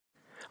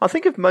I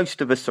think if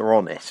most of us are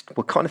honest,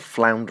 we're kind of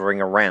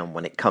floundering around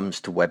when it comes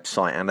to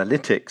website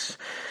analytics.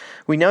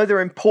 We know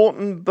they're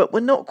important, but we're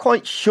not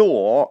quite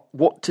sure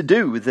what to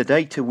do with the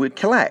data we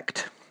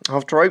collect.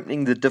 After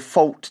opening the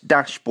default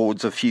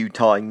dashboards a few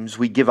times,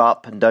 we give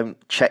up and don't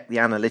check the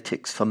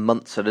analytics for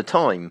months at a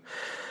time.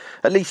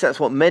 At least that's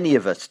what many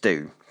of us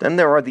do. Then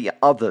there are the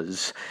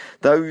others,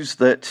 those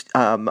that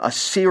are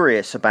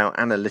serious about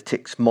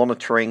analytics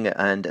monitoring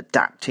and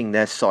adapting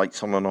their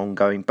sites on an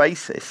ongoing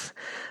basis.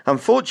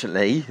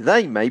 Unfortunately,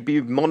 they may be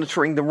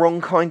monitoring the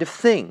wrong kind of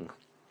thing.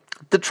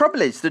 The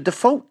trouble is, the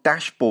default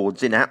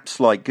dashboards in apps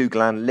like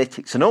Google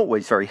Analytics are not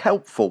always very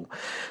helpful.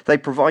 They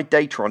provide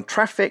data on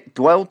traffic,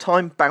 dwell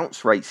time,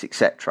 bounce rates,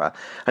 etc.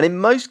 And in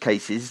most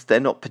cases, they're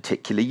not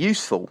particularly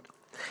useful.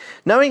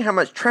 Knowing how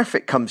much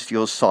traffic comes to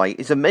your site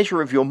is a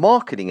measure of your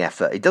marketing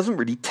effort. It doesn't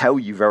really tell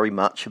you very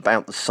much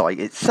about the site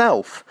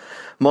itself.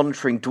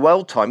 Monitoring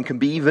dwell time can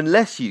be even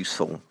less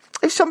useful.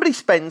 If somebody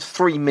spends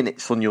 3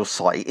 minutes on your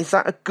site, is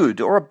that a good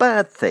or a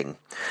bad thing?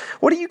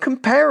 What are you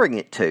comparing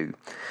it to?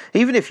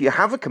 Even if you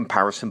have a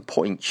comparison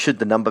point, should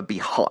the number be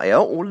higher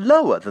or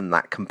lower than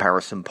that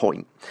comparison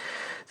point?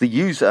 The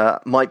user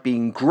might be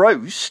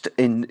engrossed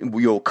in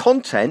your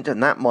content,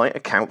 and that might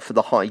account for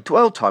the high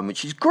dwell time,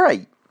 which is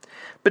great.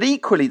 But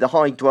equally, the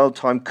high dwell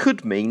time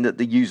could mean that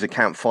the user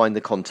can't find the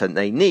content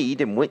they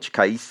need, in which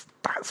case,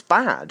 that's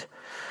bad.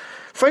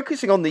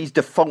 Focusing on these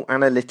default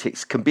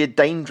analytics can be a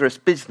dangerous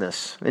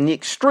business. In the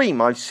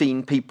extreme, I've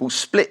seen people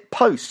split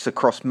posts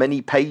across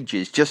many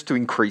pages just to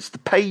increase the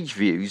page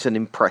views and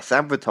impress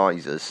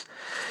advertisers.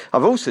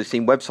 I've also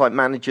seen website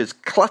managers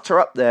clutter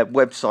up their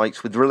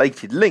websites with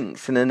related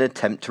links in an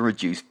attempt to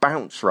reduce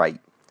bounce rate.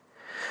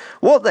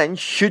 What then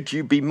should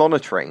you be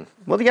monitoring?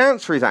 Well, the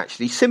answer is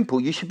actually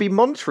simple. You should be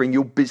monitoring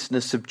your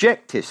business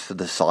objectives for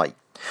the site.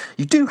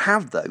 You do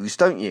have those,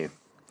 don't you?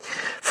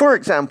 For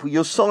example,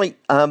 your site,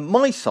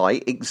 my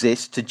site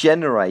exists to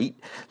generate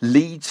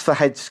leads for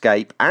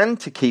Headscape and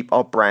to keep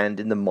our brand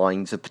in the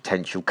minds of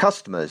potential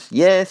customers.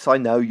 Yes, I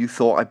know you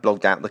thought I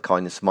blogged out the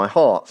kindness of my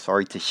heart.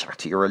 Sorry to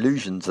shatter your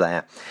illusions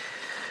there.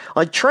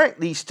 I track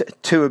these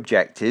two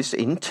objectives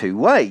in two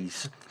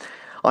ways.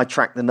 I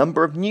track the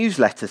number of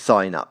newsletter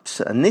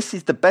sign-ups, and this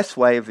is the best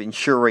way of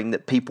ensuring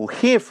that people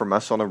hear from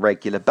us on a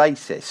regular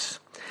basis.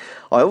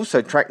 I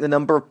also track the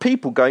number of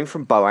people going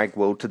from Boag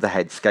World to the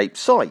Headscape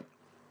site.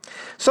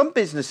 Some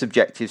business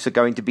objectives are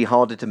going to be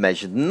harder to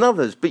measure than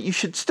others, but you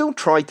should still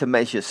try to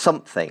measure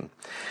something.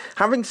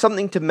 Having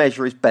something to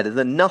measure is better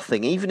than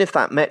nothing, even if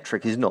that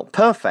metric is not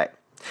perfect.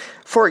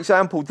 For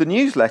example, the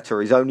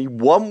newsletter is only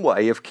one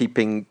way of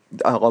keeping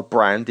our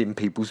brand in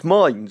people's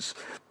minds.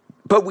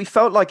 But we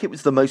felt like it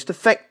was the most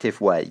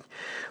effective way.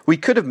 We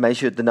could have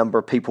measured the number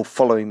of people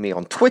following me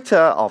on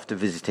Twitter after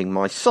visiting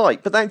my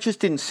site, but that just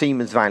didn't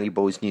seem as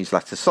valuable as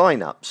newsletter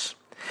sign-ups.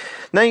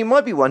 Now you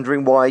might be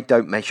wondering why I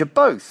don't measure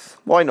both.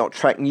 Why not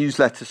track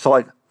newsletter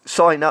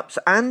sign-ups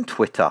and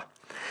Twitter?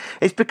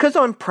 It's because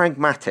I'm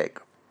pragmatic.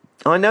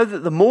 I know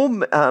that the more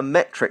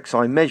metrics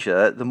I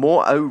measure, the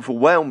more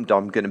overwhelmed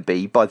I'm going to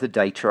be by the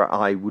data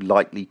I would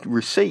likely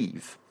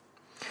receive.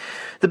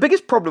 The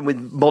biggest problem with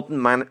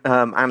modern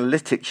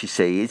analytics, you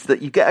see, is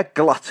that you get a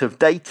glut of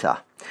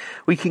data.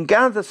 We can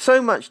gather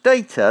so much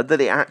data that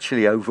it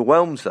actually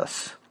overwhelms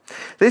us.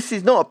 This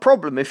is not a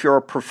problem if you're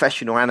a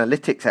professional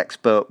analytics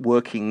expert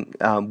working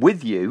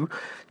with you.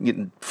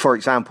 For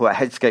example, at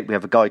Headscape, we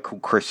have a guy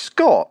called Chris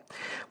Scott.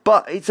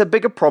 But it's a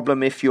bigger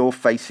problem if you're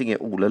facing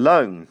it all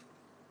alone.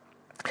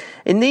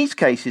 In these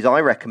cases, I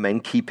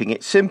recommend keeping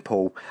it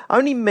simple.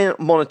 Only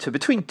monitor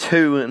between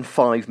 2 and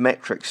 5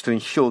 metrics to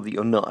ensure that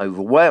you're not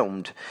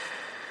overwhelmed.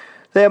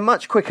 They are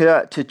much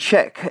quicker to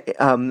check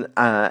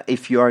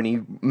if you're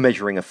only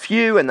measuring a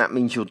few, and that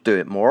means you'll do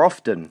it more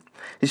often.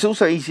 It's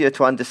also easier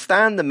to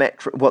understand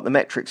what the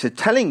metrics are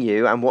telling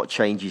you and what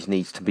changes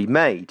needs to be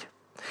made.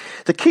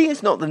 The key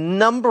is not the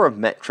number of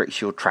metrics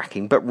you're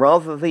tracking, but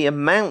rather the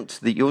amount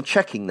that you're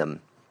checking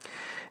them.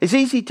 It's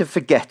easy to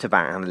forget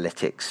about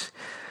analytics.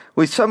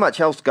 With so much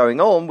else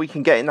going on, we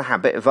can get in the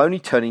habit of only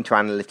turning to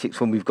analytics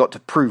when we've got to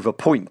prove a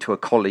point to a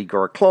colleague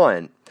or a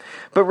client.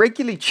 But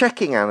regularly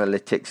checking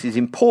analytics is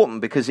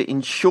important because it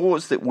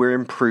ensures that we're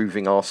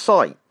improving our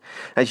site.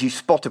 As you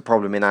spot a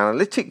problem in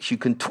analytics, you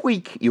can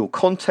tweak your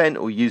content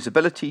or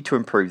usability to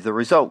improve the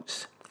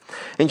results.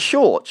 In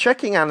short,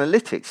 checking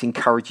analytics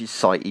encourages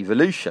site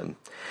evolution.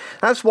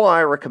 That's why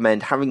I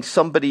recommend having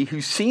somebody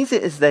who sees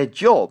it as their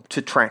job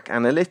to track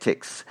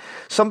analytics.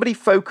 Somebody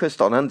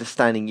focused on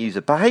understanding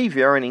user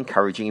behavior and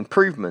encouraging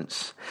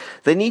improvements.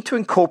 They need to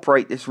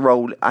incorporate this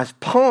role as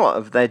part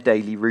of their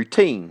daily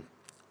routine.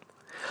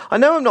 I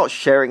know I'm not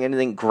sharing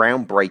anything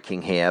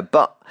groundbreaking here,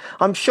 but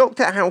I'm shocked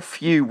at how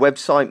few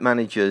website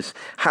managers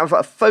have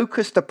a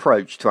focused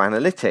approach to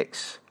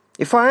analytics.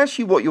 If I ask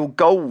you what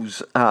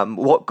goals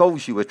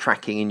you were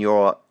tracking in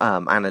your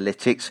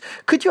analytics,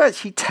 could you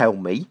actually tell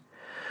me?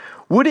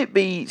 Would it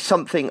be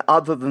something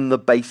other than the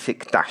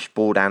basic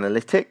dashboard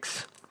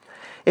analytics?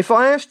 If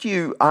I asked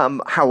you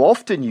how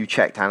often you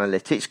checked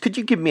analytics, could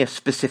you give me a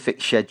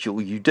specific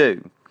schedule you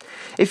do?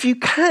 If you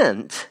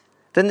can't,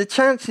 then the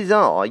chances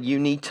are you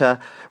need to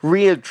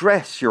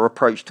readdress your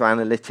approach to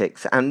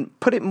analytics and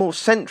put it more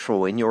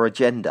central in your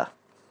agenda.